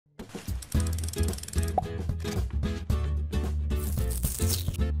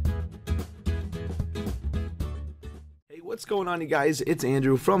What's going on, you guys? It's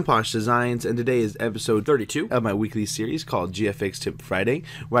Andrew from PoshDesigns, and today is episode 32 of my weekly series called GFX TIP Friday,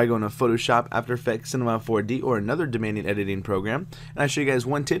 where I go into Photoshop, After Effects, Cinema 4D, or another demanding editing program, and I show you guys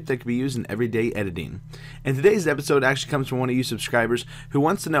one tip that can be used in everyday editing. And today's episode actually comes from one of you subscribers who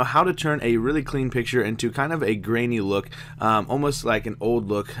wants to know how to turn a really clean picture into kind of a grainy look, almost like an old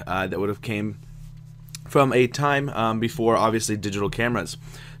look that would have came from a time before obviously digital cameras.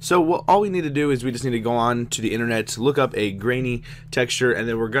 So all we need to do is we just need to go on to the internet, look up a grainy texture, and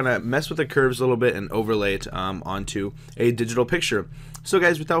then we're gonna mess with the curves a little bit and overlay it onto a digital picture. So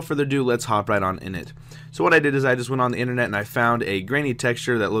guys, without further ado, let's hop right on in it. So what I did is I just went on the internet and I found a grainy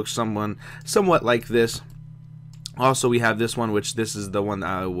texture that looks somewhat like this. Also, we have this one, which this is the one that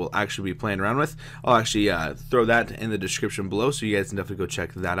I will actually be playing around with. I'll actually throw that in the description below, so you guys can definitely go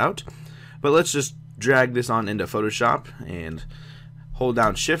check that out. But let's just drag this on into Photoshop and hold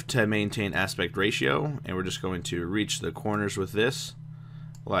down Shift to maintain aspect ratio, and we're just going to reach the corners with this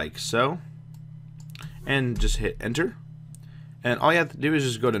like so, and just hit enter. And all you have to do is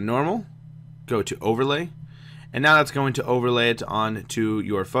just go to normal, go to overlay, and now that's going to overlay it onto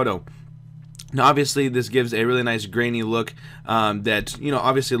your photo. Now obviously this gives a really nice grainy look that, you know,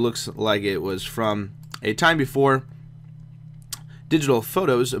 obviously looks like it was from a time before digital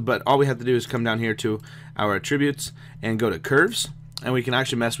photos, but all we have to do is come down here to our attributes and go to curves, and we can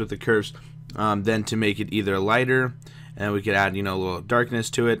actually mess with the curves then to make it either lighter, and we could add, you know, a little darkness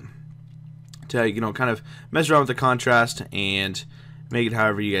to it to, you know, kind of mess around with the contrast and make it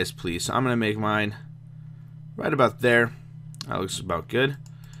however you guys please. So I'm gonna make mine right about there. That looks about good.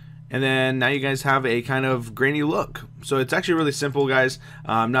 And then now you guys have a kind of grainy look. So it's actually really simple, guys.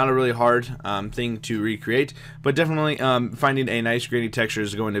 Not a really hard thing to recreate, but definitely finding a nice grainy texture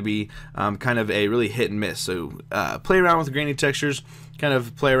is going to be kind of a really hit and miss. So play around with grainy textures, kind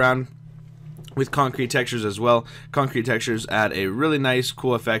of play around with concrete textures as well. Concrete textures add a really nice,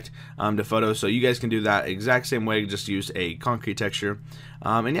 cool effect to photos. So you guys can do that exact same way, just use a concrete texture.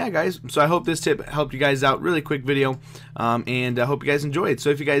 And yeah, guys, so I hope this tip helped you guys out. Really quick video, and I hope you guys enjoyed. So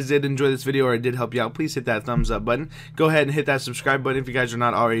if you guys did enjoy this video or it did help you out, please hit that thumbs up button. Go ahead and hit that subscribe button if you guys are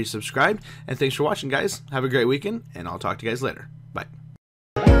not already subscribed. And thanks for watching, guys. Have a great weekend, and I'll talk to you guys later. Bye.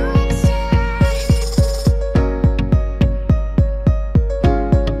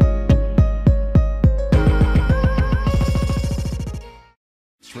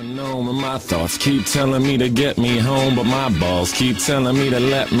 My thoughts keep telling me to get me home, but my balls keep telling me to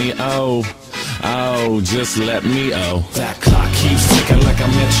let me just let me That clock keeps ticking like a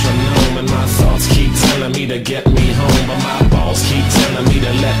metronome, and my thoughts keep telling me to get me home, but my balls keep telling me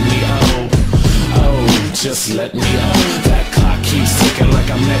to let me just let me That clock keeps ticking like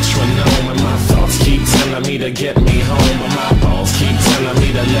a metronome, and my thoughts keep telling me to get me home, but my balls keep telling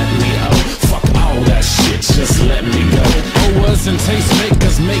me to let me Fuck all that shit, just let me go. Owers and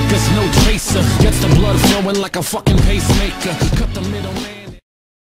tastemakers make us no chaser. Gets the blood flowing like a fucking pacemaker. Cut the middleman.